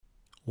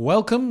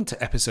Welcome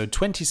to episode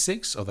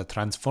 26 of the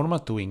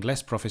Transforma tu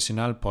Inglés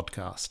Profesional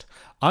podcast.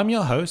 I'm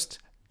your host,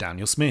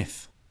 Daniel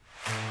Smith.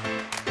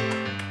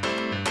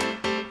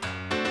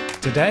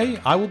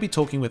 Today, I will be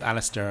talking with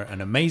Alistair,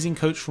 an amazing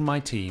coach from my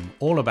team,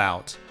 all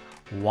about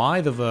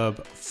why the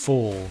verb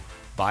fall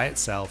by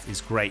itself is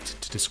great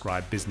to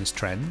describe business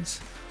trends,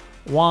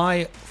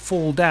 why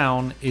fall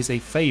down is a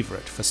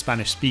favorite for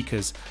Spanish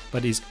speakers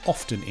but is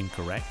often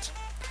incorrect,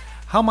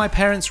 how my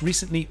parents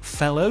recently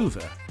fell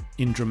over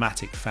in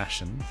dramatic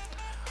fashion,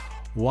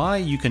 why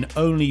you can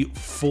only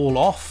fall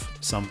off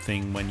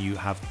something when you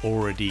have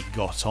already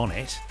got on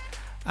it,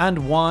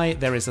 and why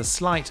there is a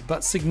slight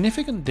but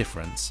significant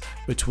difference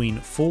between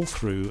fall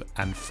through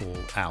and fall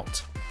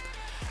out.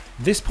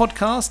 This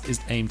podcast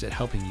is aimed at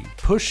helping you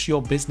push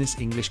your business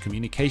English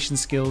communication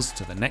skills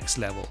to the next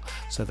level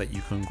so that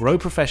you can grow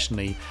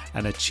professionally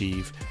and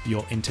achieve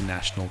your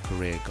international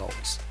career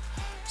goals.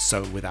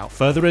 So without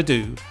further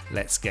ado,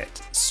 let's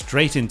get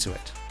straight into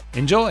it.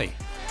 Enjoy!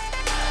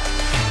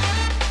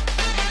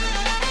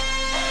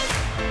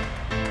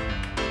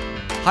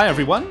 Hi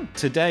everyone,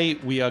 today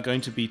we are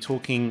going to be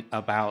talking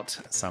about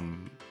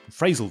some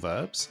phrasal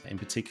verbs, in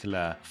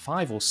particular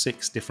 5 or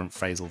 6 different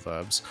phrasal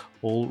verbs,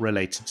 all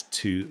related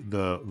to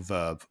the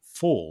verb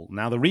fall.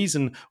 Now the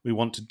reason we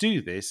want to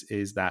do this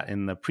is that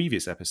in the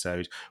previous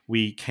episode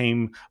we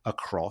came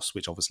across,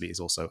 which obviously is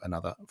also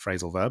another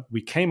phrasal verb,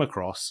 we came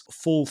across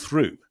fall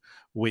through,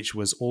 which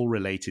was all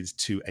related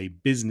to a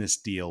business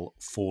deal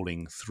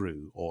falling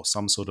through or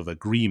some sort of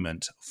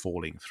agreement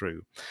falling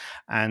through.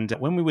 And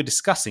when we were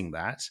discussing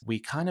that, we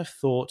kind of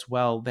thought,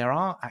 well, there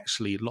are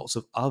actually lots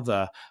of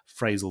other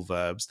phrasal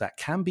verbs that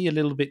can be a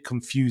little bit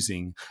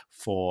confusing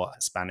for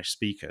Spanish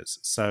speakers.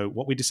 So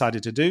what we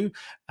decided to do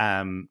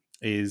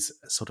is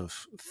sort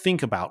of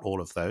think about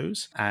all of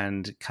those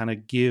and kind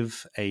of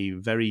give a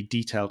very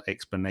detailed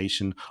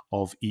explanation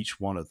of each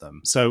one of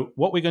them. So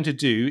what we're going to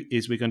do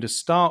is we're going to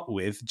start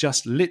with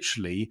just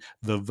literally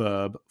the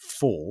verb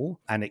fall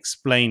and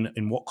explain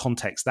in what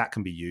context that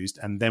can be used,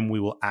 and then we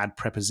will add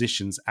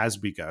prepositions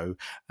as we go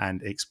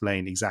and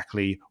explain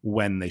exactly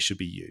when they should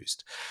be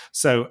used.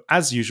 So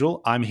as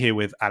usual, I'm here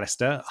with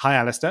Alistair. Hi,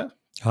 Alistair.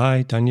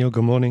 Hi, Daniel.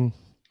 Good morning.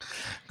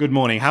 Good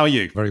morning. How are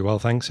you? Very well,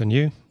 thanks. And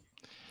you?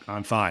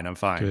 I'm fine.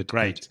 Good,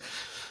 Great. good.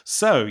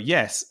 So,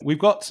 yes, we've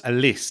got a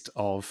list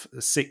of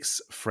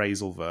 6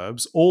 phrasal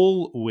verbs,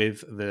 all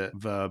with the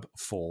verb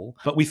fall.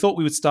 But we thought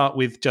we would start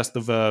with just the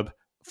verb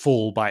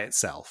fall by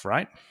itself,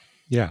 right?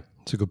 Yeah,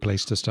 it's a good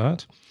place to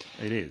start.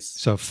 It is.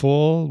 So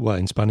fall, well,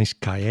 in Spanish,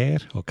 caer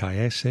or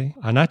caerse.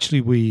 And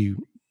actually, we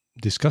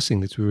discussing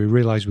this, we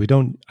realized we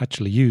don't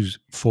actually use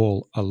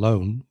fall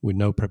alone with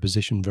no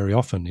preposition very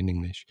often in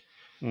English.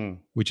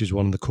 Which is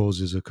one of the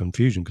causes of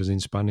confusion, because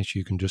in Spanish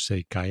you can just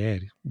say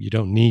caer. You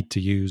don't need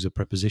to use a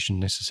preposition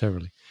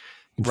necessarily.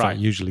 In fact,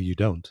 usually you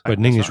don't. But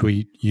in English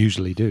we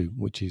usually do,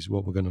 which is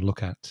what we're going to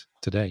look at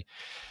today.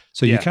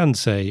 So you can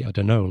say, I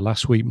don't know,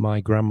 last week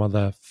my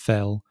grandmother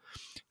fell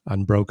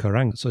and broke her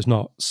ankle. So it's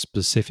not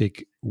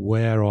specific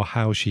where or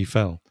how she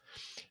fell.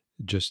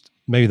 Just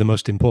maybe the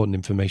most important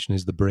information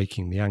is the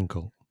breaking the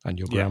ankle and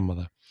your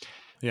grandmother.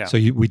 Yeah. So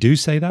we do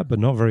say that, but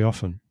not very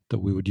often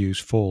that we would use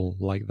fall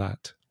like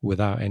that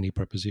without any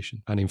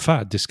preposition. And in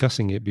fact,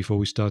 discussing it before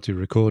we started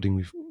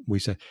recording, we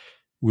said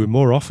we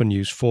more often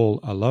use fall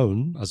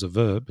alone as a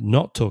verb,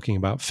 not talking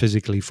about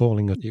physically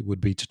falling. It would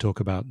be to talk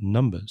about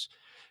numbers.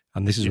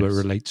 And this is where it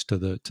relates to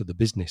the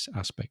business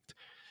aspect.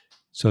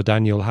 So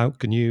Daniel, how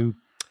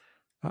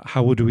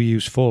would we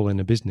use fall in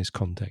a business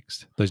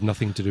context? There's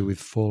nothing to do with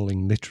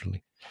falling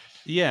literally.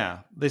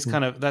 Yeah,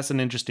 that's an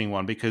interesting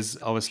one, because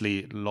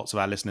obviously lots of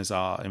our listeners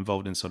are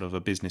involved in sort of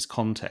a business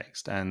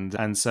context.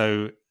 And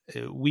so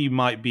we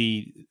might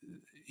be,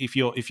 if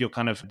you're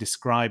kind of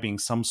describing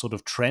some sort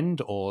of trend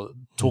or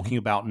talking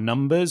about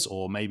numbers,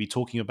 or maybe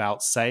talking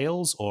about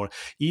sales, or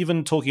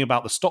even talking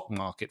about the stock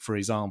market, for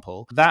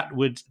example, that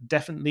would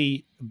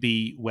definitely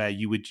be where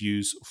you would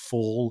use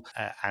fall,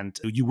 and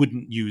you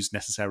wouldn't use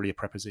necessarily a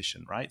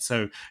preposition, right?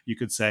 So you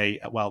could say,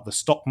 well, the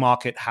stock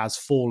market has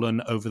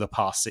fallen over the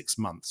past 6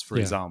 months, for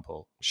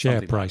example.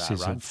 Share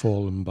prices have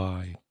fallen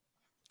by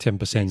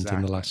 10%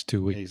 in the last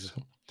 2 weeks.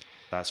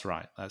 That's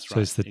right. So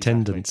it's the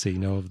tendency,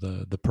 of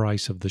the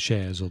price of the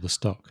shares or the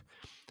stock,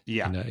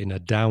 in a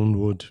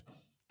downward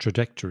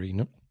trajectory,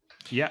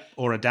 Yeah,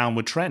 or a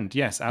downward trend.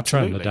 Yes,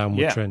 absolutely. A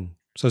downward trend.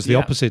 So it's the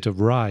opposite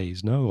of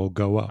rise, or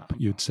go up.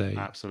 You'd say,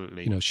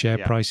 absolutely. Share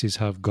prices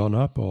have gone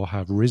up or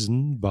have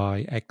risen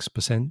by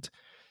X%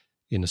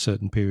 in a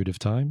certain period of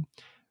time,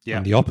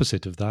 and the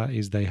opposite of that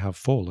is they have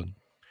fallen.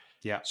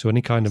 Yeah. So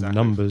any kind of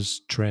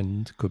numbers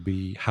trend could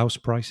be house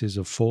prices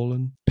have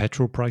fallen.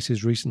 Petrol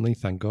prices recently,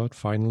 thank God,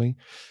 finally,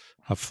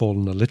 have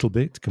fallen a little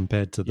bit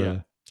compared to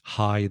the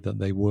high that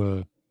they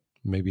were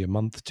maybe a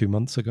month, 2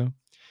 months ago.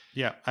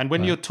 Yeah. And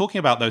when you're talking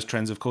about those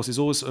trends, of course, it's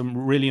always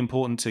really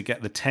important to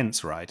get the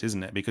tense right,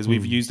 isn't it? Because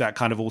we've used that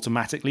kind of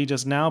automatically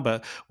just now,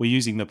 but we're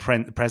using the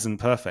present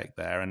perfect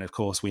there. And of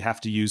course, we have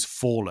to use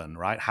fallen,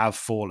 right? Have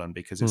fallen,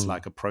 because it's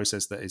like a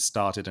process that is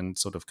started and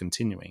sort of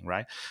continuing,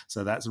 right?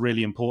 So that's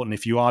really important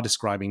if you are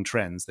describing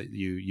trends, that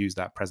you use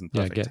that present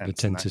perfect tense. Yeah, get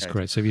the tense is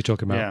correct. So if you're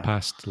talking about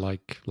past,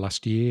 like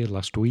last year,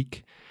 last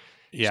week,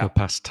 so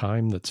past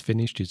time that's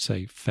finished, you'd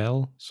say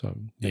fell. So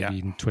maybe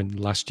in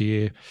last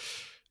year,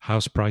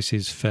 house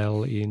prices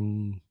fell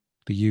in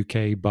the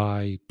UK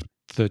by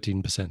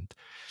 13%.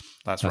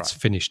 That's right.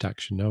 finished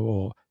action, no?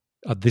 Or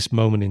at this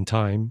moment in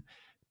time,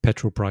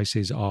 petrol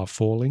prices are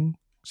falling.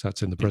 So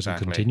that's in the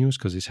present continuous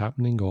because it's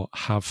happening, or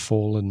have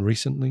fallen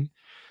recently,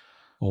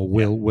 or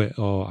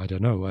or I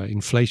don't know,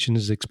 inflation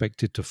is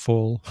expected to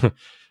fall.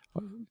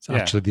 It's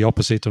actually the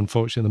opposite,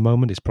 unfortunately, at the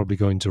moment. It's probably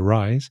going to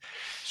rise.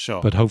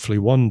 Sure. But hopefully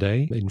one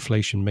day,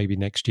 inflation maybe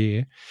next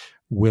year,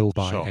 will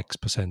by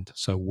X%.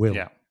 So will,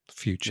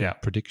 future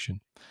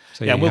prediction.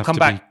 So you we'll have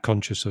to be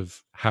conscious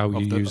of how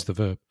you use the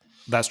verb.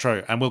 That's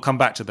true, and we'll come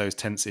back to those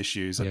tense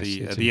issues at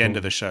the end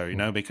of the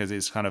show, because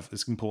it's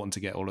important to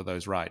get all of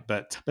those right.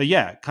 But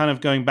yeah, kind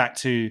of going back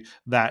to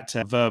that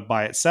verb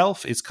by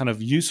itself, it's kind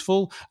of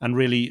useful, and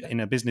really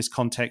in a business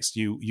context,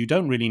 you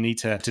don't really need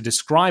to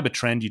describe a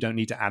trend. You don't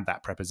need to add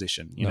that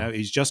preposition. You know,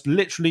 it's just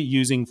literally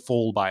using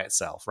fall by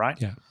itself, right?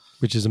 Yeah,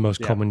 which is the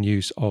most common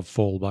use of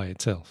fall by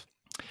itself.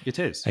 It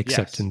is,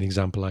 except in the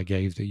example I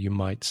gave, that you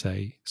might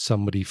say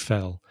somebody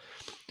fell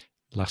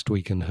last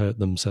week and hurt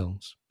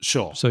themselves.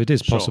 Sure. So it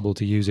is possible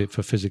to use it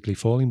for physically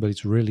falling, but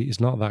it's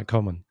not that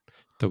common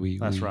that we.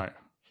 That's right.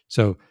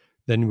 So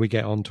then we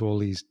get on to all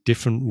these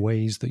different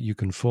ways that you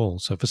can fall.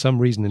 So for some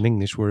reason in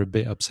English, we're a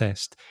bit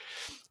obsessed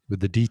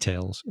with the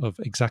details of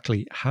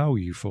exactly how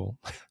you fall.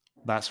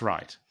 That's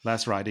right.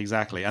 That's right.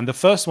 Exactly. And the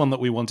first one that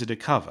we wanted to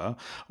cover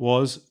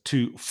was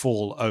to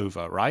fall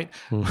over, right?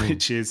 Mm-hmm.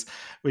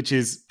 Which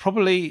is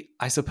probably,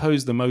 I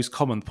suppose, the most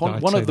common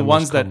point. One of the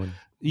ones that,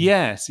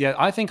 yes,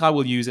 I think I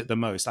will use it the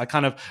most. I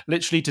kind of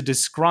literally, to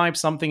describe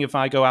something, if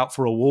I go out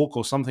for a walk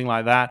or something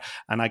like that,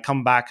 and I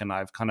come back and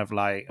I've kind of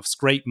like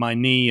scraped my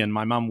knee, and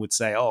my mum would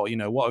say, "Oh,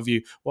 what have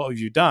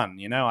you done?"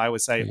 I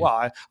would say,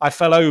 "Well, I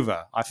fell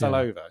over. I fell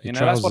over."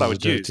 That's what I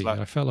would use. Like,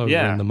 I fell over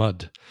in the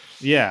mud.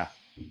 Yeah.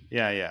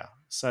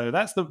 So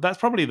that's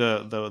probably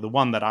the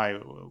one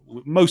that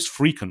most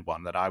frequent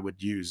one that I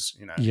would use.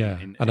 And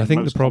I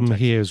think the problem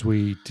here, as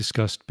we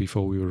discussed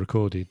before we were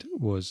recorded,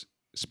 was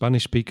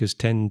Spanish speakers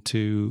tend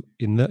to,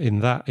 in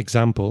that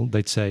example,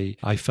 they'd say,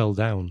 "I fell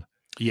down."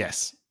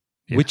 Yes.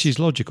 Which is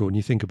logical when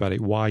you think about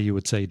it, why you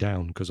would say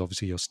down, because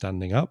obviously you're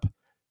standing up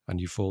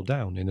and you fall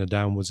down in a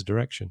downwards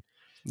direction.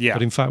 Yeah.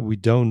 But in fact, we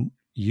don't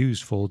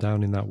use fall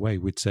down in that way.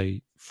 We'd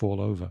say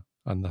fall over.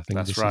 And I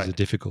think this is a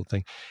difficult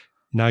thing.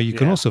 Now, you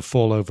can also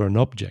fall over an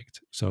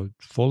object. So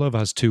fall over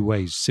has two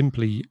ways.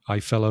 Simply, I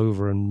fell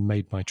over and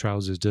made my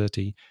trousers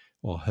dirty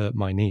or hurt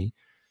my knee.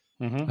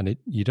 Mm-hmm. And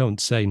you don't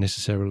say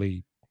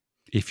necessarily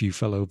if you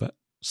fell over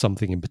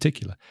something in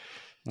particular.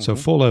 Mm-hmm. So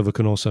fall over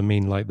can also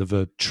mean like the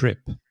verb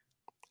trip,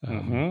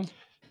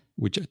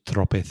 which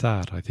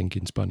tropezar, I think,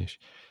 in Spanish.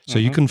 So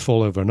you can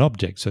fall over an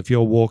object. So if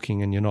you're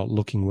walking and you're not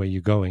looking where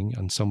you're going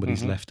and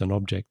somebody's left an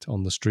object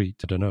on the street,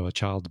 I don't know, a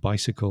child's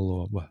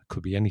bicycle, or it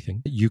could be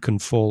anything, you can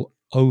fall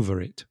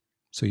over it.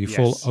 So you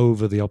fall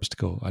over the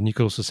obstacle. And you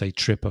could also say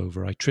trip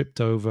over. I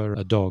tripped over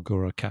a dog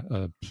or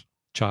a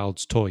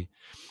child's toy.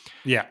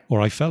 Yeah.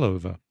 Or I fell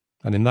over.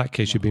 And in that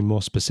case, you'd be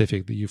more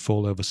specific, that you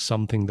fall over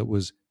something that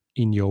was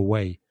in your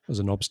way as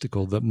an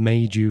obstacle that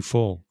made you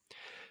fall.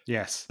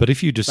 Yes. But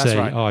if you just say,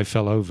 "Oh, I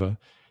fell over,"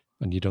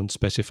 and you don't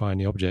specify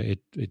any object,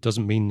 it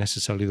doesn't mean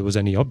necessarily there was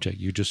any object.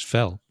 You just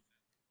fell.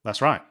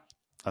 That's right.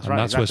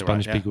 That's where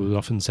Spanish people would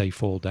often say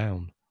fall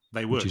down.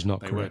 They would. Which is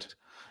not correct.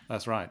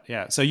 That's right.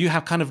 Yeah. So you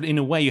have kind of, in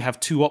a way, you have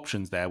two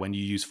options there when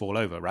you use fall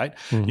over, right?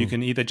 Mm-hmm. You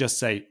can either just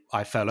say,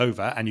 "I fell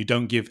over," and you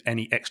don't give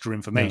any extra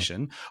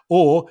information,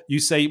 or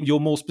you say you're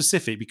more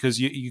specific because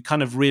you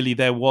kind of really,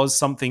 there was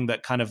something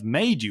that kind of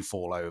made you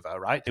fall over,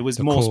 right? It was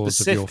the more cause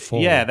specific. Of your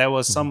fall. Yeah. There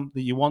was some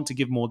that you want to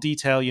give more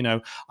detail.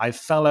 I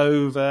fell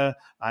over,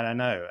 I don't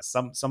know,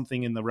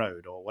 something in the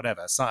road or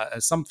whatever,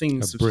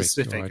 something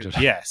specific.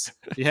 Yes.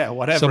 Yeah.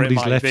 Whatever Somebody's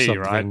it might left be,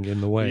 something right? in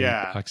the way,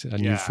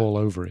 and you fall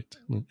over it.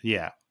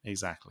 Yeah.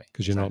 Exactly.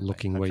 Because you're not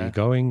looking where you're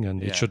going,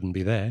 and it shouldn't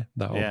be there,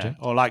 that object.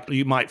 Or like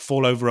you might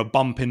fall over a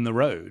bump in the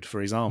road,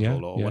 for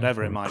example, or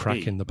whatever it might be. A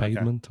crack in the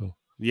pavement. Or...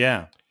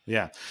 Yeah.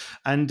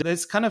 And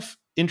it's kind of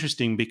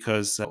interesting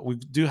because we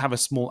do have a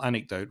small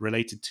anecdote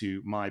related to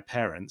my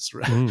parents,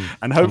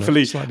 and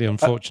hopefully a slightly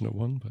unfortunate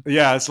one. But...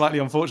 a slightly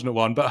unfortunate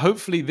one, but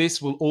hopefully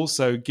this will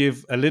also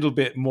give a little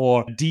bit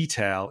more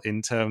detail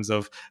in terms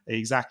of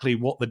exactly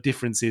what the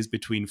difference is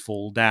between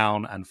fall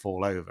down and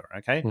fall over.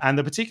 Okay, and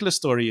the particular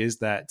story is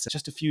that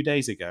just a few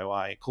days ago,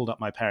 I called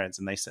up my parents,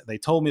 and they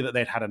told me that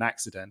they'd had an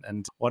accident,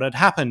 and what had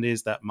happened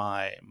is that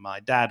my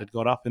dad had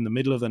got up in the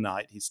middle of the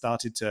night. He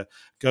started to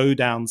go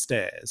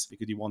downstairs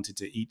because he wanted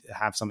to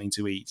have something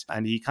to eat,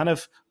 and he kind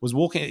of was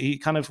walking, he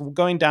kind of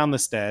going down the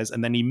stairs,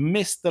 and then he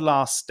missed the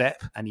last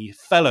step and he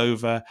fell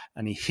over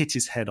and he hit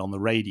his head on the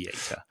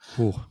radiator,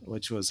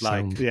 which was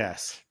like,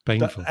 yes.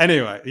 Painful.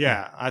 Anyway,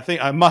 yeah, I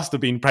think I must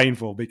have been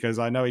painful because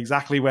I know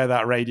exactly where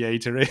that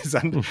radiator is,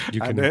 and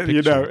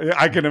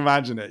I can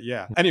imagine it.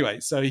 Yeah. Anyway,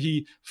 so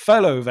he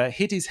fell over,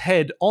 hit his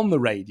head on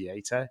the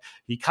radiator.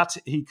 He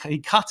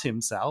cut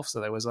himself, so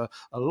there was a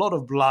lot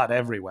of blood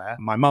everywhere.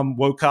 My mum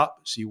woke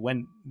up. She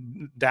went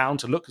down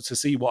to look to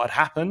see what had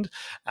happened,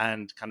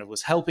 and kind of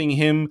was helping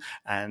him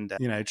and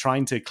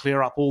trying to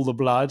clear up all the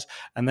blood.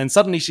 And then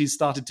suddenly she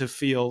started to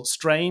feel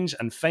strange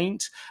and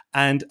faint,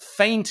 and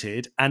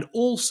fainted, and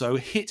also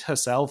hit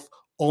herself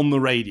on the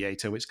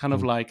radiator, which kind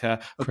of like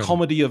a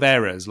comedy of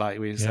errors, like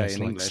we say in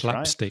like English,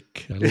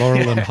 slapstick, right?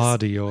 Laurel and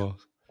Hardy, or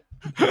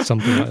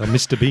something like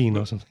Mr. Bean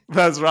or something.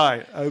 That's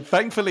right.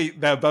 Thankfully,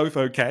 they're both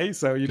okay,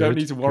 so you don't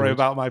need to worry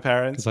about my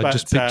parents. Because I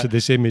just picture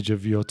this image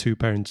of your two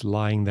parents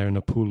lying there in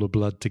a pool of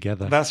blood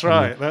together. That's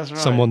right. That's right.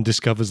 Someone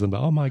discovers them.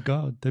 Oh my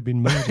God, they've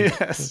been murdered.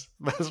 Yes,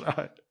 that's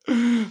right.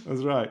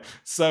 That's right.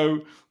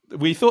 So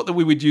we thought that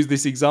we would use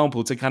this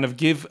example to kind of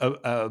give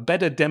a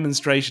better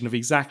demonstration of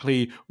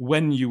exactly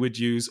when you would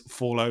use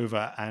fall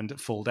over and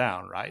fall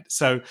down, right?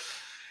 So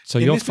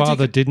your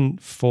father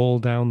didn't fall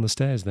down the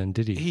stairs then,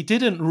 did he? He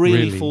didn't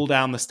really fall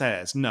down the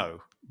stairs, no.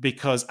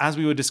 Because as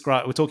we were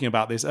talking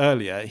about this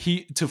earlier,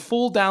 to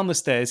fall down the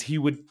stairs, he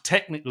would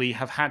technically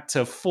have had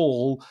to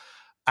fall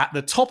at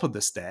the top of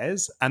the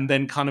stairs and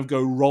then kind of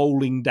go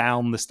rolling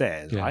down the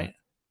stairs, right?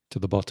 To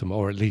the bottom,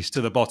 or at least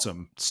to the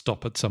bottom.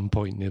 Stop at some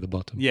point near the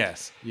bottom.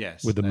 Yes.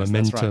 With the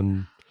momentum.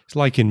 Right. It's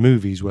like in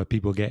movies where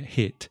people get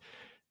hit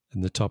in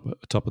the top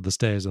of the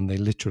stairs, and they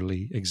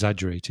literally,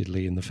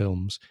 exaggeratedly in the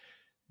films,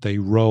 they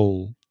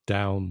roll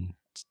down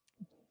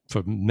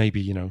for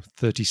maybe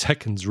 30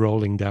 seconds,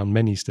 rolling down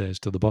many stairs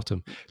to the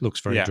bottom. It looks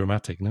very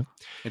dramatic, no?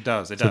 It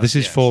does. So this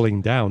is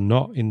falling down,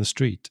 not in the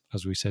street,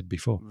 as we said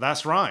before.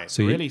 That's right.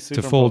 So really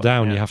to fall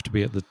down, you have to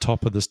be at the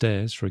top of the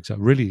stairs, for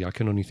example. Really, I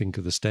can only think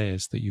of the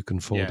stairs that you can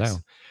fall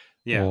down.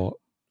 Yeah. Or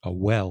a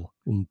well,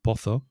 un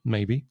pozo,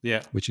 maybe.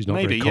 Yeah. Which is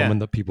not very common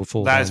that people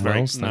fall down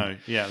wells.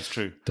 That's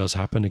true. Does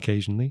happen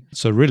occasionally.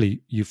 So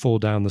really, you fall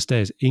down the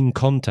stairs in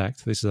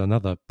contact. This is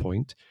another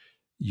point.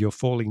 You're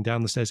falling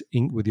down the stairs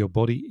with your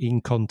body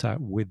in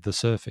contact with the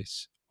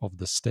surface of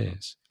the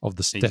stairs, of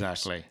the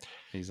steps.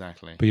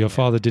 Exactly. But your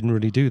father didn't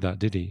really do that,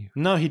 did he?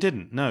 No, he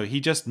didn't. No, he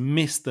just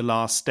missed the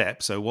last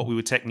step. So what we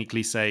would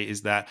technically say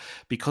is that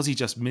because he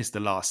just missed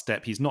the last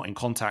step, he's not in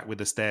contact with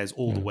the stairs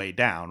all the way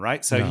down,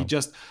 right? So he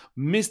just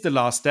missed the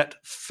last step,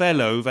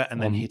 fell over,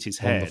 and then hit his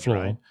head. On the floor.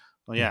 Right?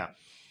 Well, yeah.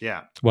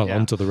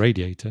 Onto the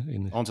radiator.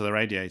 Onto the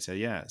radiator,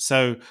 yeah.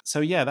 So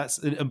that's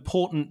an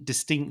important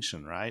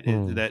distinction, right?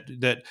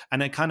 That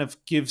and it kind of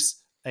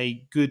gives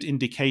a good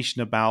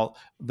indication about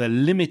the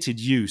limited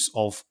use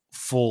of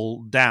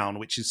fall down,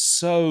 which is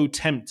so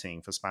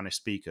tempting for Spanish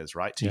speakers,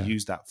 right? To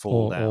use that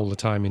fall down all the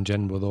time in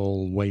general, with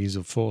all ways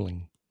of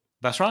falling.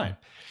 That's right.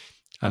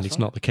 And it's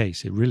not the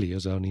case. It really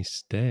is only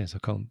stairs.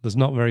 There's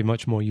not very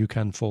much more you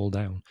can fall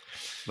down.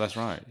 That's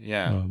right.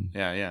 Yeah.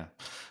 Yeah.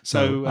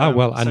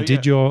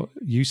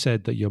 You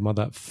said that your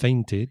mother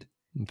fainted.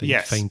 I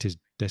think faint is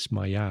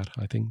desmayar,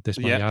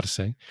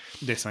 desmayarse.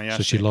 Desmayarse.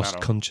 So she lost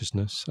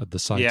consciousness at the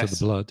sight of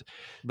the blood.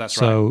 That's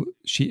right. So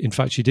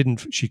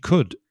she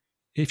could,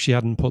 if she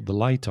hadn't put the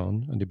light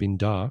on and it had been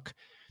dark,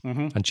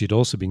 and she'd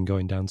also been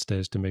going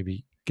downstairs to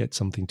maybe get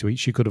something to eat,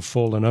 she could have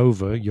fallen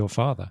over your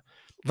father.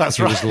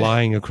 That's right. He was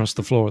lying across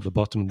the floor at the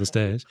bottom of the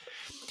stairs.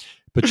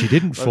 But she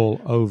didn't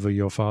fall over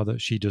your father.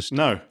 She just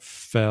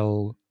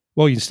fell.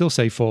 Well, you still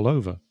say fall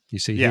over. You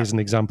see, here's an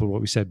example of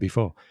what we said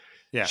before.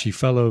 Yeah. She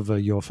fell over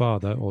your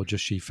father, or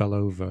just she fell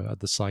over at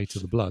the sight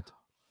of the blood.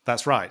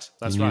 That's right.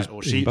 That's right.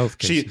 Or in both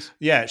cases.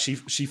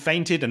 She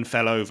fainted and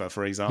fell over,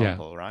 for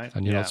example, right?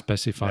 And you're not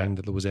specifying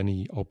that there was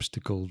any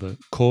obstacle that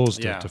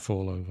caused her to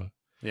fall over.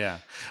 Yeah.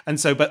 And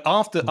so, but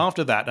after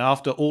that,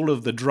 after all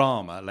of the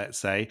drama, let's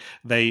say,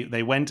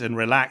 they went and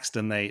relaxed,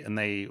 and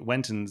they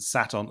went and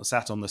sat on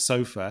the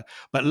sofa.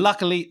 But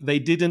luckily, they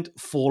didn't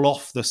fall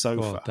off the sofa.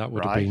 Well, that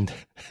would have been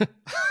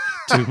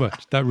too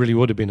much. That really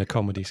would have been a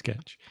comedy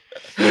sketch.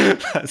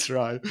 That's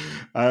right.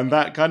 And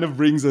that kind of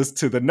brings us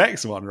to the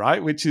next one,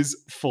 right? Which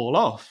is fall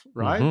off,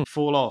 right? Mm-hmm.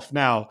 Fall off.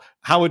 Now,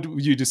 how would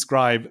you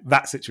describe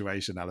that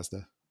situation,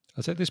 Alistair?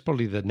 I'd say this is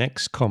probably the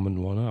next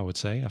common one, I would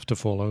say, after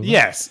fall over.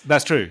 Yes,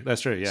 that's true. That's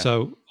true, yeah.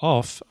 So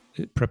off,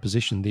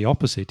 preposition, the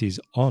opposite is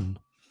on.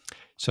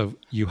 So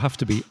you have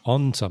to be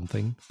on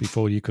something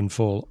before you can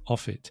fall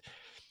off it.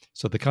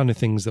 So the kind of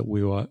things that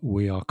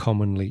we are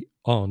commonly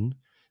on,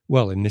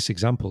 well, in this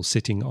example,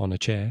 sitting on a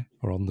chair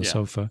or on the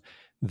sofa,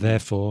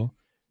 therefore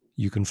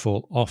you can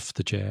fall off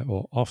the chair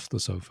or off the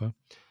sofa.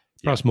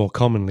 Perhaps more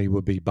commonly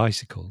would be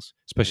bicycles,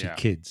 especially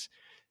kids.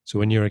 So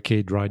when you're a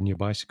kid riding your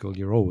bicycle,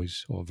 you're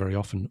always, or very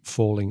often,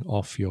 falling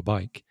off your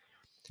bike.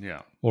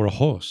 Yeah. Or a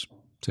horse.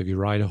 So if you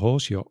ride a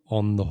horse, you're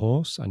on the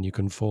horse and you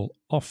can fall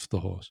off the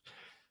horse.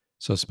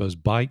 So I suppose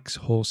bikes,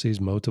 horses,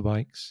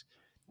 motorbikes,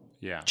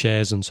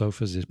 chairs and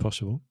sofas is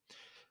possible.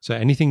 So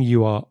anything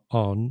you are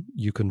on,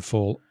 you can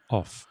fall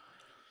off.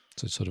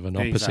 So it's sort of an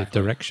opposite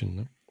Exactly. direction.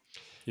 No?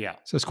 Yeah.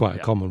 So it's quite a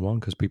Yeah. common one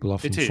because people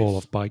often It fall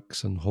is. off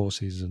bikes and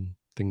horses and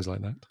things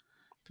like that.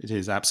 It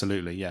is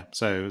absolutely, yeah.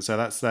 So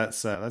that's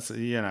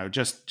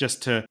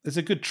just to, it's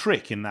a good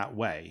trick in that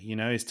way,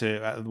 is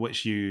to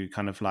which you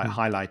kind of like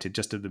highlighted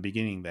just at the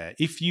beginning there.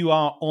 If you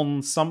are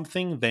on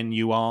something, then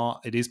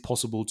it is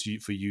possible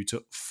for you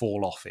to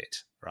fall off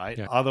it, right?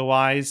 Yeah.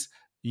 Otherwise,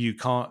 you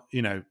can't.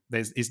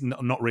 It's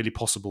not really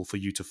possible for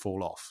you to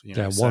fall off.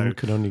 One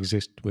can only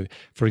exist with.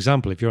 For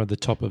example, if you're at the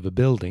top of a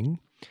building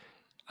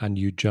and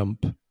you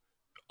jump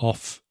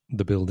off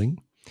the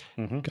building.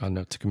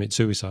 Mm-hmm. To commit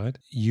suicide,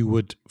 you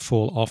would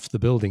fall off the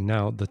building.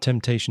 Now, the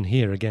temptation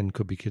here again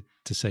could be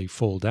to say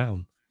fall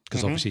down,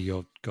 because obviously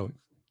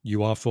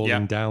you are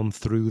falling down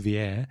through the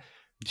air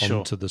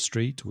onto the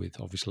street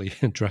with obviously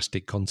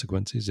drastic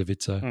consequences if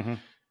it's a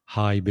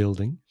high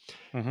building.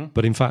 Mm-hmm.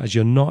 But in fact, as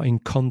you're not in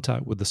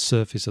contact with the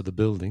surface of the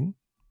building,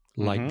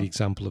 like the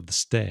example of the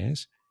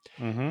stairs,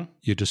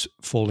 you're just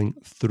falling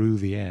through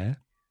the air.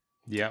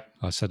 Yeah.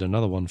 I said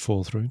another one,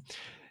 fall through.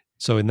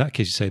 So in that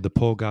case, you say the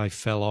poor guy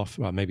fell off,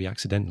 well, maybe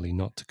accidentally,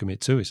 not to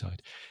commit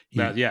suicide.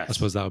 Yes. I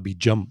suppose that would be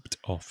jumped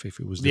off if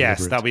it was deliberate.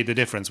 Yes, that would be the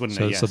difference,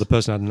 wouldn't it? Yes. So the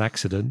person had an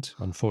accident.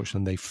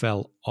 Unfortunately, they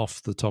fell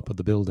off the top of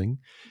the building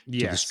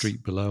to the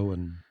street below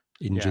and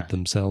injured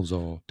themselves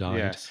or died.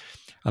 Yes.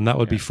 And that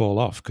would be fall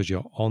off because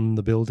you're on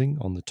the building,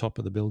 on the top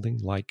of the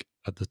building, like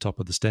at the top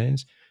of the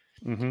stairs.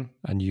 Mm-hmm.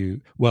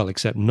 And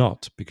except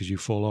not because you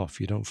fall off,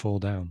 you don't fall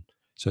down.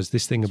 So it's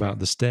this thing about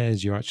the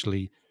stairs, you're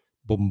actually...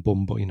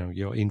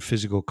 you're in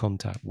physical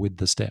contact with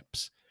the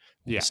steps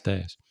or the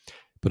stairs.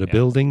 But a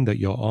building that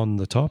you're on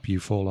the top, you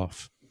fall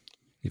off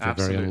if you're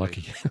very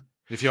unlucky.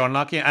 If you're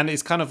unlucky. And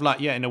it's kind of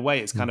like, in a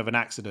way, it's kind of an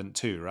accident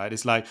too, right?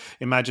 It's like,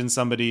 imagine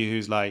somebody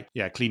who's like,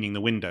 cleaning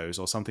the windows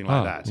or something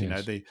like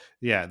that.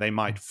 Yes. They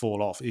might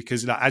fall off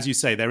because, as you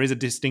say, there is a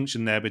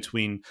distinction there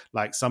between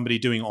like somebody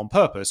doing it on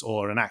purpose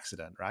or an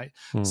accident, right?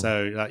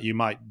 So you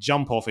might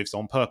jump off if it's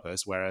on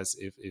purpose, whereas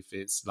if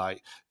it's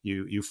like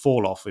you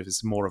fall off if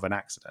it's more of an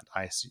accident.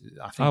 I think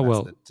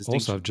that's the distinction.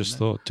 Also, I've just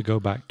thought to go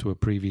back to a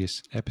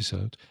previous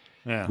episode,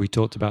 we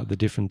talked about the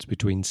difference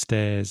between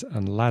stairs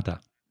and ladder.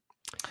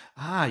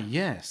 Ah,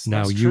 yes.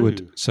 Now that's you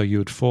true.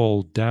 would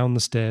fall down the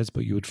stairs,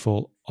 but you would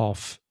fall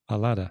off a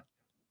ladder.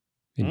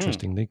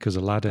 Interestingly, because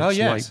a ladder is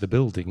like the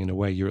building in a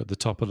way. You're at the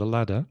top of the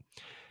ladder,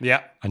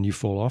 and you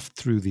fall off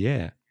through the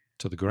air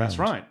to the ground. That's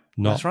right.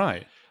 That's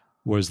right.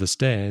 Whereas the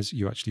stairs,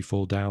 you actually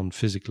fall down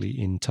physically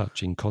in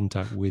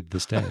contact with the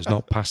stairs,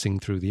 not passing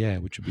through the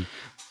air, which would be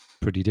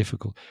pretty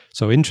difficult.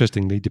 So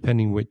interestingly,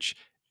 depending which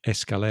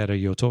escalera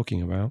you're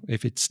talking about,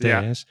 if it's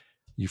stairs,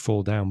 you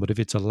fall down. But if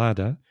it's a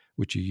ladder,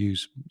 which you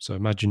use, so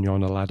imagine you're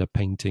on a ladder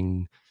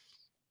painting,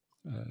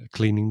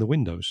 cleaning the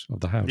windows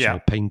of the house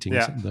or painting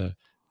the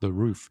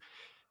roof,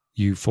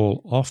 you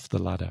fall off the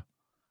ladder.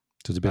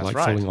 So it's a bit like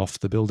falling off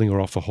the building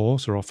or off a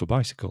horse or off a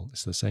bicycle.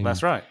 It's the same.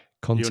 That's right.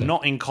 Concept. You're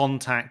not in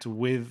contact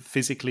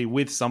physically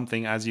with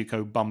something as you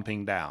go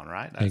bumping down,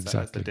 right? Exactly,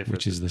 that's the difference.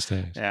 Which is the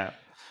stairs. Yeah.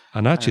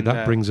 And actually,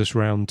 that brings us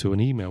round to an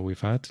email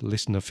we've had,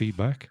 listener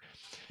feedback.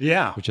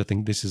 Yeah. Which I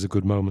think this is a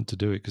good moment to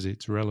do it because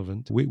it's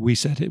relevant. We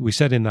said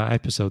in that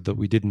episode that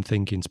we didn't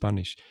think in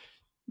Spanish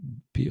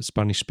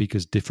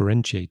speakers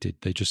differentiated.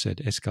 They just said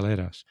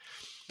escaleras.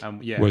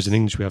 Yes. Whereas in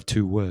English, we have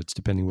two words,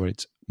 depending where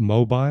it's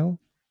mobile,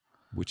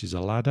 which is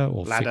a ladder,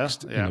 or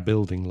fixed in a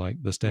building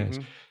like the stairs.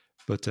 Mm-hmm.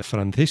 But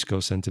Francisco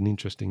sent an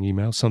interesting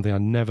email, something I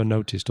never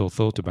noticed or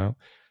thought about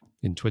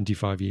in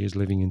 25 years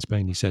living in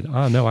Spain. He said,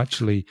 no,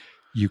 actually,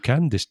 you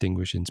can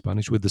distinguish in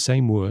Spanish with the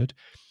same word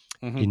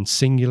in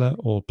singular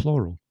or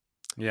plural.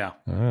 Yeah.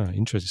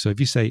 Interesting. So if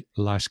you say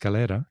la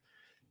escalera,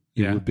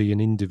 it would be an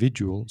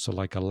individual, so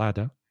like a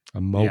ladder,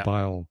 a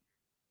mobile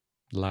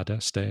ladder,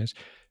 stairs.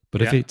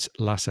 But if it's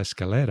las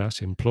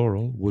escaleras in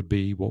plural, would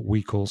be what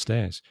we call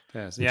stairs,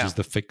 which is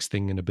the fixed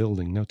thing in a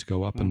building, to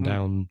go up and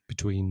down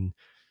between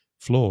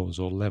floors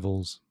or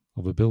levels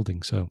of a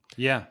building. So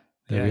there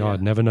we are.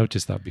 I'd never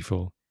noticed that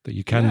before, that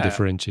you can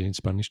differentiate in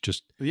Spanish,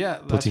 just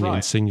putting it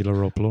in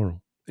singular or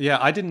plural. Yeah,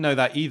 I didn't know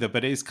that either,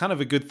 but it's kind of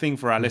a good thing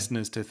for our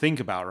listeners to think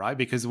about, right?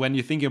 Because when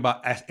you're thinking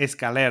about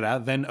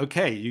escalera, then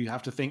you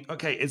have to think,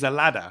 it's a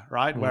ladder,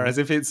 right? Whereas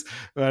if it's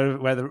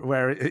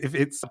if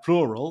it's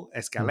plural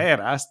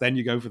escaleras, then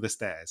you go for the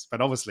stairs. But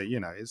obviously,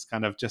 it's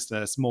kind of just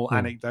a small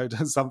anecdote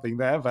or something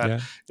there.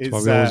 But it's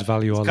why we always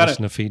value our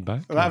listener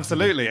feedback. Well,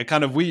 absolutely, it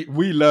kind of we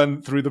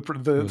learn through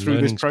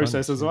through this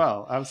process Spanish, as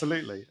well.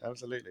 Absolutely.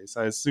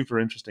 So it's super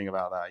interesting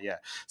about that. Yeah.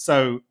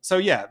 So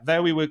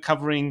there we were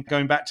covering,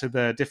 going back to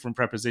the different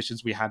prepositions.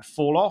 We had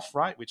fall off,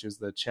 right, which is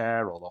the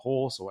chair or the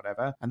horse or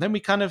whatever. And then we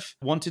kind of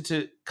wanted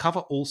to cover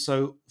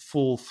also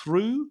fall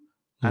through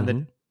and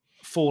then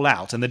fall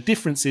out, and the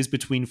differences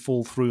between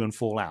fall through and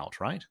fall out,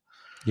 right?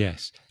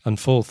 Yes. And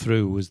fall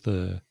through was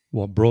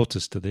what brought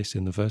us to this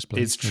in the first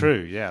place. It's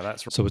true. Yeah,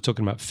 that's right. So we're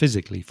talking about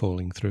physically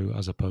falling through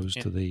as opposed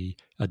to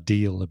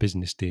a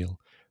business deal,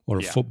 or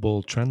a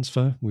football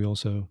transfer. We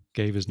also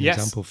gave as an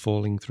example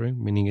falling through,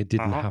 meaning it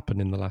didn't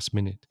happen in the last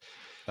minute.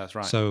 That's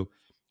right. So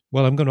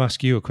Well, I'm going to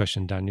ask you a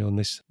question, Daniel, on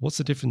this. What's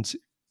the difference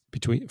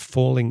between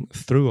falling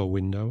through a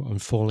window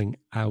and falling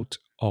out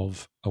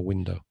of a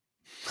window?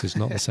 So it's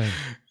not the same.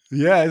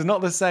 Yeah, it's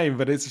not the same,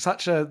 but it's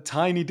such a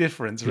tiny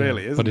difference,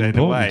 really, but isn't it? In a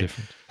important way,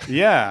 difference.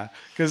 yeah,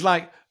 because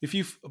like if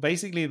you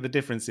basically the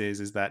difference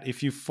is that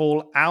if you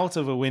fall out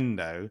of a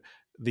window,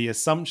 the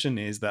assumption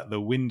is that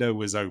the window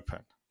was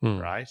open,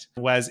 right?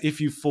 Whereas if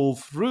you fall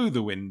through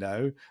the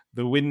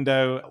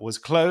window was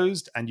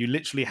closed, and you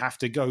literally have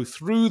to go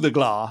through the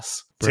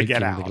glass to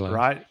get Breaking the out, glass.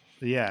 right?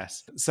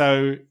 Yes.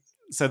 So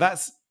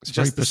that's It's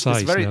just very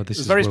precise. Now, this it's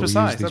is very where we use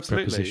precise. these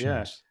Absolutely, yeah,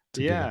 prepositions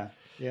together.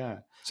 yeah.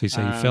 So you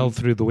say he fell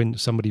through the window,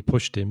 somebody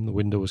pushed him, the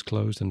window was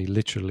closed, and he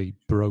literally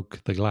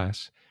broke the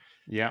glass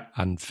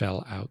and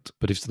fell out.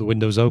 But if the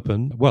window's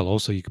open, well,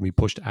 also you can be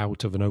pushed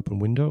out of an open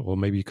window, or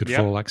maybe you could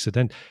fall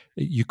accidentally.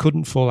 You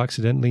couldn't fall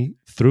accidentally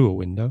through a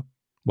window.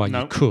 Well,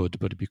 you could,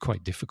 but it'd be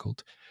quite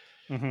difficult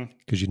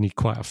because you need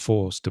quite a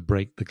force to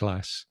break the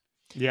glass,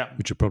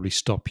 which would probably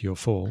stop your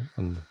fall.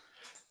 And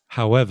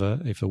however,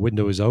 if a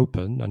window is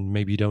open and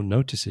maybe you don't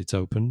notice it's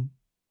open,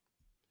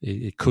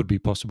 it could be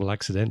possible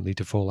accidentally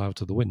to fall out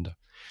of the window.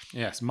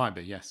 Yes, might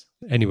be, yes.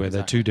 Anyway,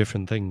 they're two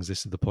different things.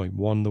 This is the point.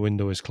 One, the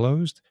window is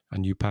closed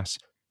and you pass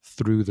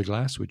through the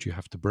glass, which you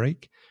have to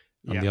break.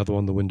 And the other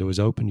one, the window is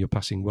open, you're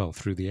passing, well,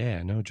 through the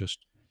air, no, just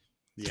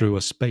through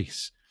a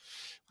space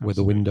where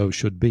the window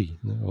should be,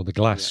 or the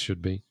glass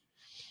should be.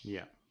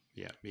 Yeah.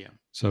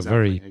 So exactly,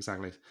 very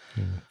exactly.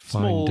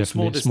 Small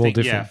different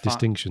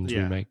distinctions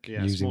we make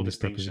using this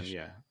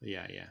preposition.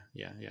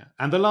 Yeah.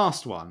 And the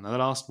last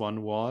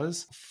one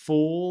was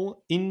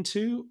fall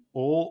into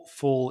or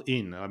fall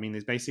in. I mean,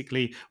 it's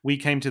basically we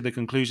came to the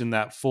conclusion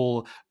that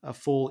fall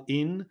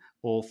in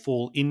or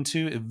fall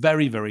into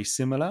very, very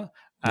similar.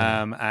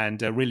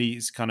 And really,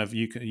 it's kind of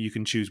you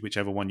can choose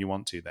whichever one you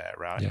want to there,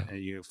 right?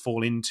 You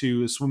fall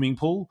into a swimming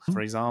pool,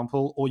 for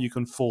example, or you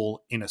can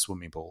fall in a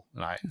swimming pool,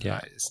 right?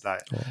 It's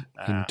like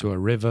into a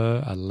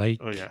river, a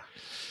lake. Oh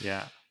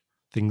yeah.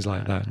 Things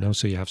like that. No,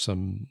 so you have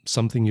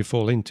something you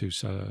fall into.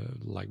 So,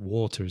 like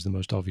water is the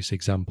most obvious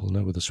example.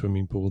 No, with the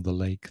swimming pool, the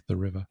lake, the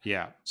river.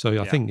 Yeah.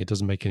 So I think it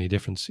doesn't make any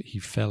difference. He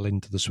fell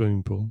into the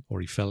swimming pool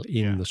or he fell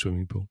in the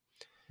swimming pool.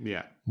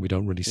 Yeah. We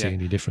don't really see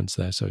any difference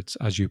there. So it's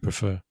as you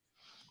prefer.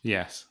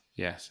 Yes.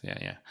 Yeah.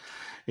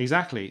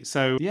 Exactly.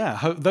 So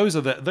those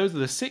are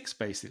the six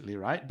basically,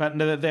 right? But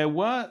there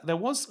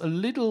was a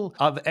little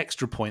other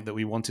extra point that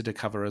we wanted to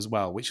cover as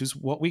well, which is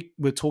what we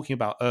were talking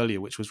about earlier,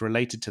 which was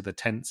related to the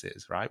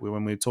tenses, right?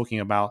 When we were talking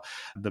about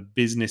the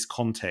business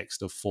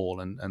context of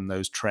fall and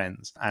those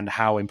trends and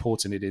how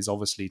important it is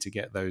obviously to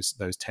get those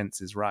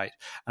tenses right.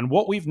 And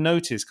what we've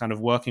noticed kind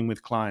of working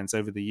with clients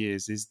over the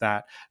years is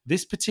that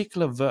this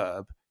particular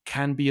verb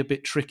can be a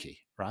bit tricky,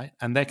 right?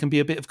 And there can be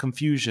a bit of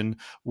confusion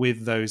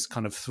with those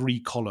kind of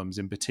three columns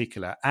in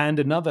particular. And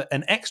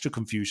an extra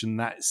confusion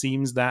that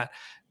seems that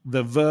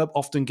the verb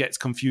often gets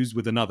confused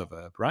with another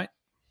verb, right?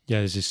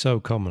 Yeah, this is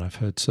so common. I've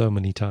heard so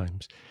many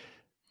times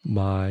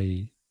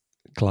my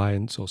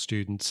clients or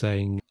students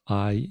saying,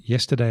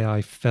 yesterday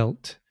I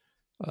felt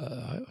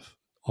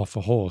off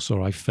a horse,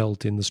 or I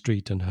felt in the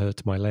street and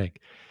hurt my leg.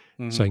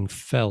 Saying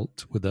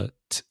felt with a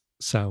t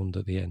sound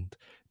at the end.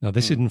 Now,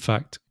 this is in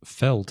fact,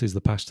 felt is the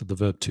past of the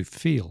verb to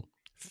feel.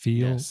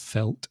 Feel,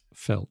 felt.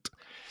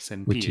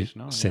 Sentir, which is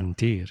no?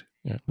 sentir.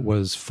 Yeah.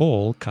 Whereas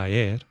fall,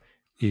 caer,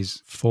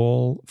 is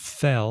fall,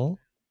 fell,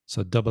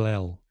 so double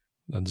L.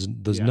 And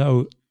there's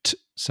no t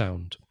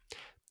sound.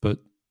 But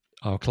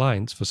our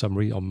clients, for some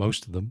reason, or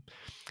most of them,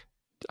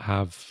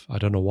 have, I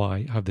don't know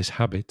why, have this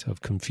habit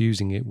of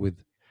confusing it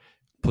with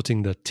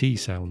putting the T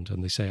sound,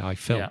 and they say, I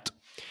felt.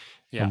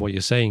 Yeah. And what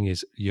you're saying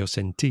is, yo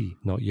sentí,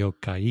 not yo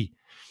caí.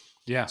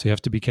 Yeah. So you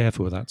have to be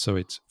careful with that. So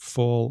it's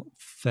fall,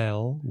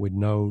 fell with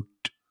no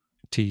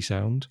T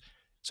sound.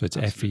 So it's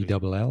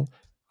F-E-L-L,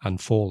 and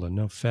fallen.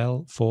 No,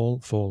 fell, fall,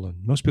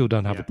 fallen. Most people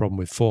don't have a problem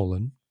with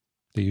fallen.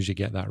 They usually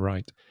get that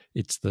right.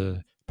 It's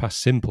the past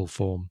simple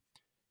form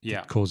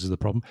that causes the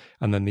problem.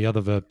 And then the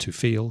other verb to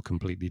feel,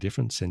 completely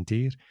different.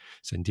 Sentir,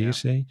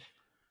 sentirse,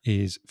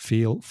 is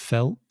feel,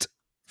 felt.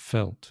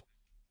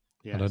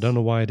 Yes. And I don't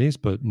know why it is,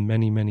 but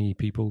many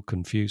people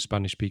confuse,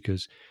 Spanish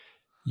speakers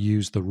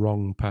use the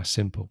wrong past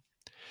simple.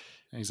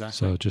 Exactly.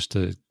 So just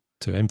to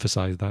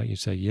emphasize that, you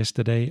say,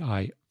 yesterday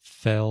I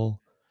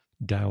fell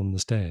down the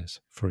stairs,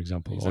 for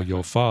example. Exactly. Or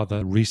your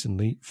father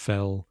recently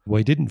fell. Well,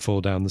 he didn't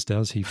fall down the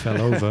stairs. He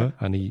fell over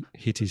and he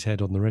hit his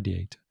head on the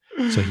radiator.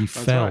 So he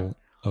fell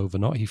over,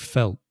 not he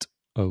felt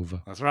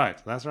over. That's right.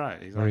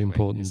 Exactly. Very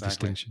important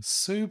distinction.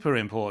 Super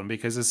important,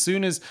 because as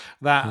soon as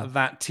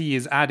that T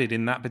is added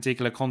in that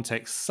particular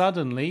context,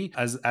 suddenly,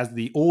 as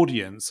the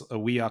audience,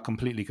 we are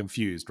completely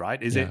confused,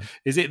 right? Is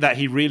it that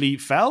he really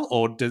fell,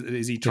 or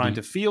is he trying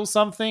to feel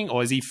something,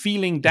 or is he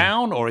feeling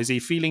down, or is he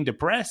feeling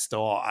depressed,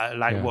 or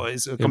what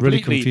is completely... It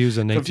really confuses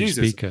a native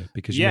speaker,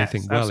 because you may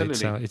think, well,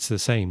 it's the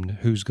same.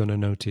 Who's going to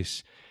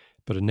notice?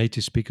 But a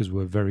native speakers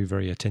were very,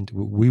 very attentive.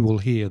 We will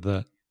hear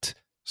the T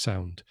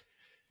sound.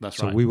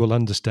 So we will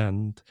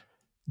understand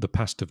the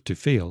past of to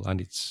feel,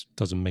 and it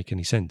doesn't make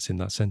any sense in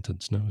that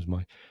sentence. No, as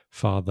my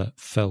father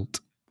felt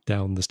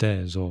down the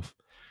stairs or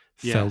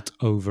Yeah. felt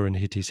over and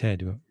hit his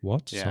head.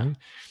 What? Yeah. Sorry.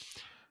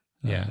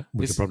 Yeah.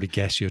 We could probably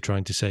guess you're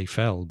trying to say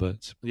fell,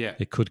 but Yeah.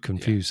 it could Yeah.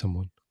 confuse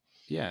someone.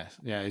 Yeah,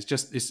 yeah,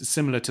 it's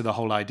similar to the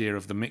whole idea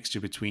of the mixture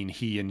between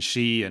he and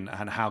she, and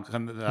how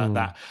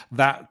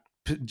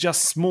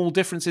just small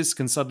differences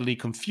can suddenly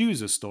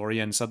confuse a story,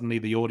 and suddenly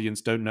the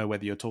audience don't know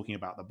whether you're talking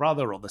about the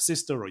brother or the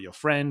sister or your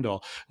friend,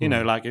 or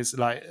like it's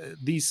like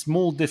these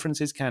small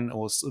differences can,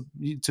 or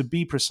to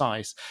be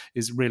precise,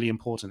 is really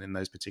important in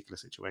those particular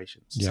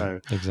situations. Yeah,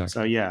 exactly.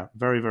 So yeah,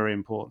 very, very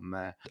important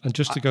there. And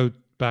just to go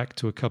back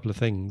to a couple of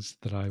things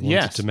that I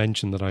wanted to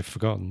mention that I've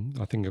forgotten,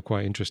 I think are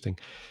quite interesting.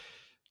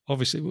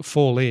 Obviously,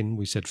 fall in,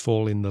 we said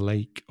fall in the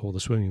lake or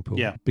the swimming pool,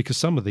 because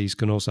some of these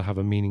can also have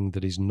a meaning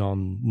that is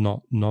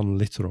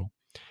non-literal.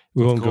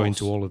 We won't go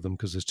into all of them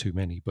because there's too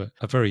many, but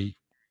a very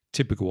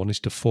typical one is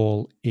to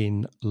fall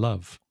in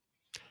love.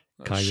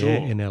 Caer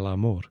en el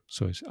amor.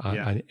 So it's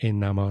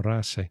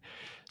enamorarse.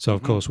 So,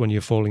 of course, when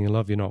you're falling in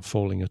love, you're not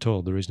falling at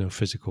all. There is no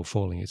physical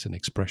falling. It's an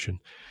expression.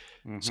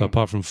 So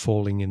apart from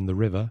falling in the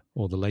river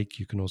or the lake,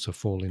 you can also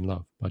fall in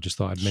love. I just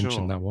thought I'd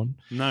mention that one.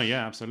 No,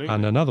 yeah, absolutely.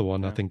 And another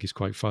one I think is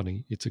quite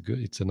funny.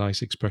 It's a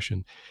nice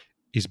expression.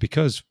 Is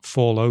because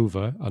fall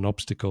over an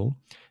obstacle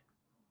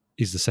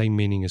is the same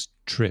meaning as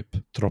trip,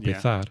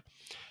 tropezar.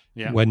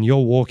 Yeah. When you're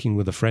walking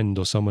with a friend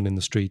or someone in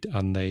the street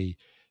and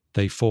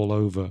they fall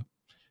over,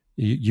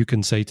 you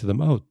can say to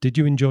them, "Oh, did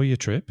you enjoy your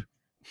trip?"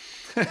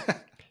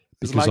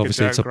 Because like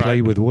obviously it's a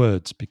play with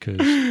words, because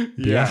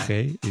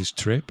viaje is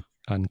trip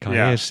and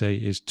caerse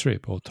is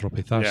trip or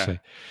tropezarse.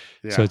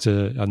 So it's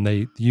and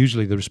they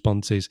usually the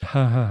response is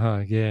ha ha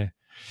ha, yeah,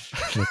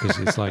 because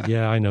it's like,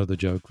 yeah, I know the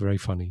joke, very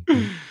funny.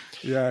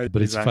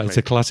 But it's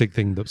a classic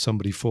thing that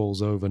somebody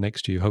falls over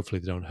next to you. Hopefully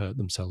they don't hurt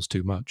themselves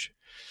too much.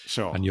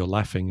 Sure. And you're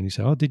laughing and you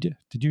say, "Oh, did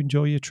you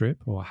enjoy your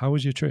trip?" Or "How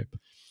was your trip?"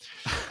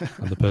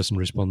 And the person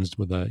responds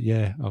with a,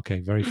 "Yeah, okay,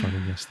 very funny,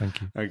 yes,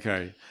 thank you."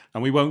 Okay.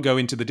 And we won't go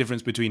into the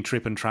difference between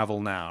trip and travel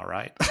now,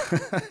 right?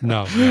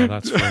 No,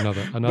 that's for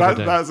another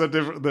day. That's a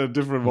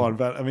different one.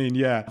 But I mean,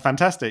 yeah,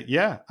 fantastic.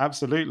 Yeah,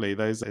 absolutely.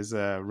 Those is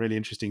really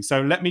interesting.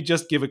 So let me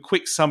just give a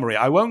quick summary.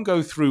 I won't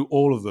go through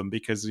all of them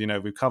because,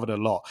 we've covered a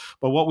lot.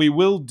 But what we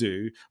will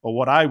do, or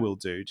what I will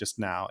do just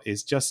now,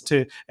 is just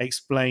to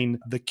explain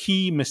the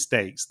key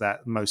mistakes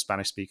that most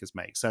Spanish speakers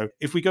make. So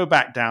if we go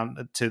back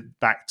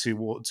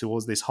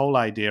towards this whole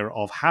idea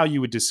of how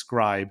you would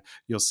describe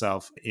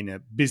yourself in a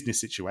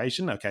business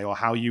situation, okay, or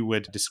how you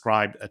would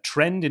describe a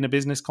trend in a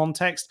business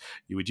context,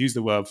 you would use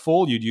the word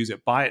fall, you'd use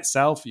it by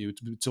itself, you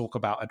would talk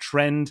about a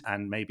trend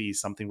and maybe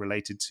something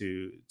related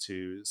to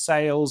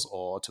sales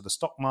or to the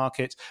stock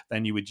market,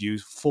 then you would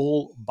use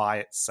fall by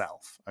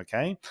itself,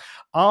 okay?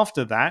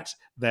 After that,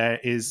 there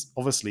is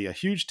obviously a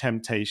huge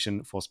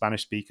temptation for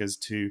Spanish speakers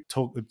to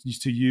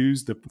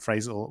use the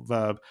phrasal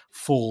verb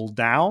fall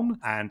down,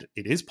 and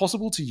it is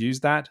possible to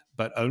use that,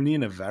 but only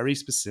in a very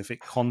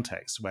specific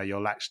context where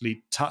you're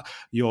actually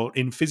you're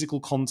in physical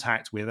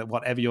contact with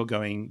whatever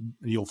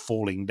you're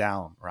falling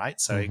down, right?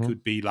 So it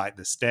could be like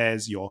the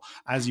stairs.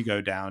 As you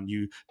go down,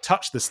 you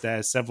touch the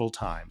stairs several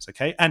times,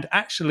 okay? And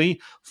actually,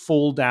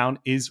 fall down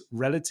is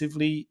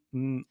relatively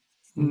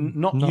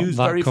not used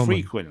very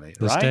frequently,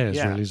 the right?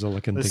 Stairs really is all I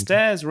can think. The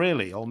stairs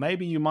really, or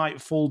maybe you might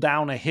fall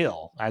down a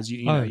hill as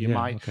you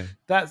might. Okay.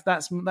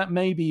 That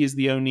maybe is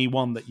the only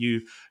one that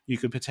you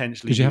could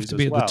potentially use, because you have to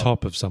be at the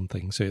top of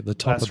something. So at the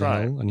top of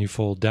the hill, and you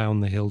fall down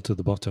the hill to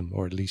the bottom,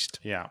 or at least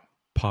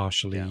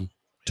partially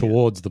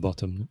towards the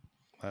bottom.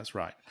 That's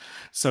right.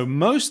 So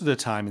most of the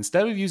time,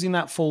 instead of using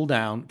that fall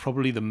down,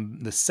 probably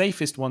the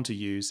safest one to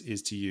use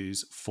is to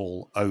use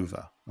fall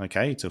over.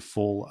 Okay, to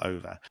fall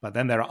over. But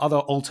then there are other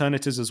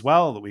alternatives as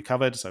well that we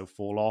covered. So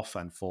fall off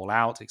and fall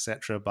out,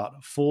 etc.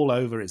 But fall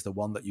over is the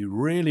one that you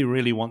really,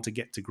 really want to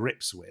get to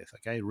grips with.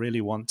 Okay,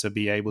 really want to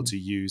be able to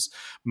use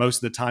most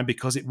of the time,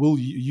 because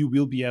you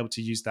will be able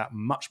to use that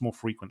much more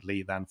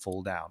frequently than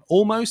fall down.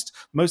 Almost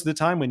most of the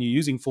time when you're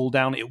using fall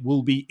down, it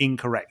will be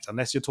incorrect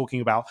unless you're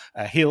talking about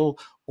a hill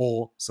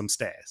or some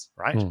stairs,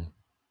 right?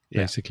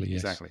 Basically,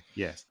 yes. Exactly,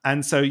 yes.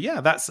 And so,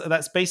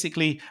 that's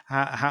basically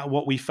how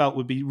what we felt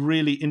would be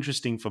really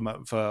interesting for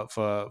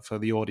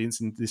the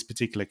audience in this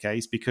particular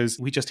case, because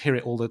we just hear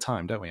it all the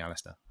time, don't we,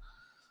 Alistair?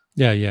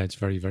 Yeah, it's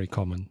very, very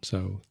common.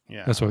 So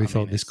that's why we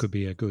thought this could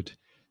be a good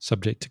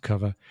subject to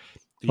cover.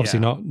 Obviously,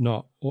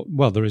 not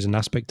well. There is an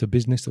aspect of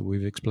business that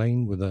we've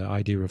explained with the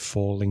idea of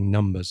falling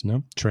numbers,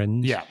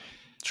 trends. Yeah,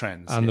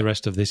 trends. And the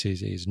rest of this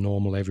is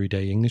normal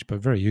everyday English, but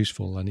very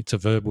useful, and it's a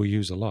verb we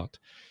use a lot.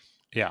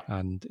 Yeah.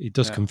 And it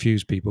does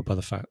confuse people by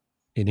the fact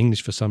in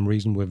English, for some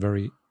reason, we're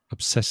very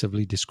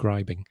obsessively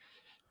describing,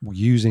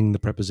 using the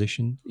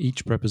preposition.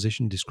 Each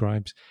preposition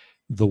describes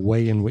the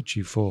way in which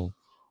you fall.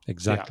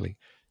 Exactly.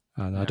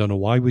 And I don't know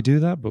why we do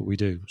that, but we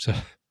do. So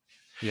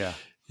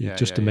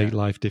just to make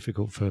life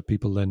difficult for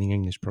people learning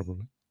English,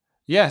 probably.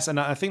 Yes, and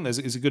I think there's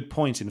is a good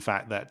point. In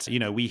fact, that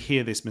we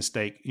hear this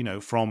mistake,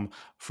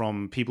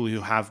 from people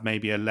who have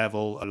maybe a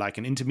level like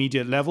an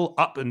intermediate level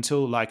up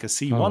until like a Oh,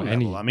 C1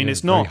 level. I any mean,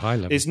 it's very not high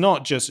level. it's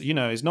not just it's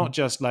Mm, not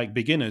just like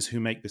beginners who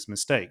make this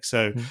mistake.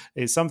 So mm.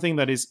 it's something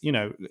that is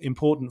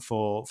important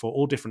for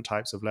all different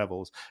types of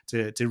levels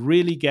to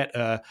really get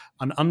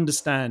an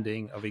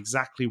understanding of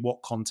exactly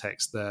what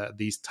context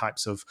these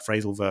types of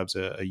phrasal verbs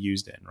are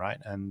used in, right?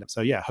 And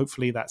so yeah,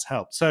 hopefully that's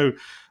helped. So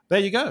there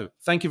you go.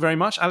 Thank you very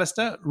much,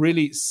 Alistair.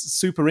 Really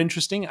super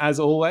interesting as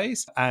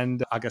always.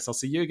 And I guess I'll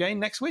see you again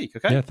next week.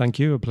 Okay. Yeah, thank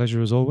you. A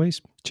pleasure as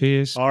always.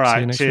 Cheers. All See you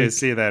right. next Cheers. week.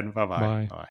 See you then. Bye bye. Bye. Bye.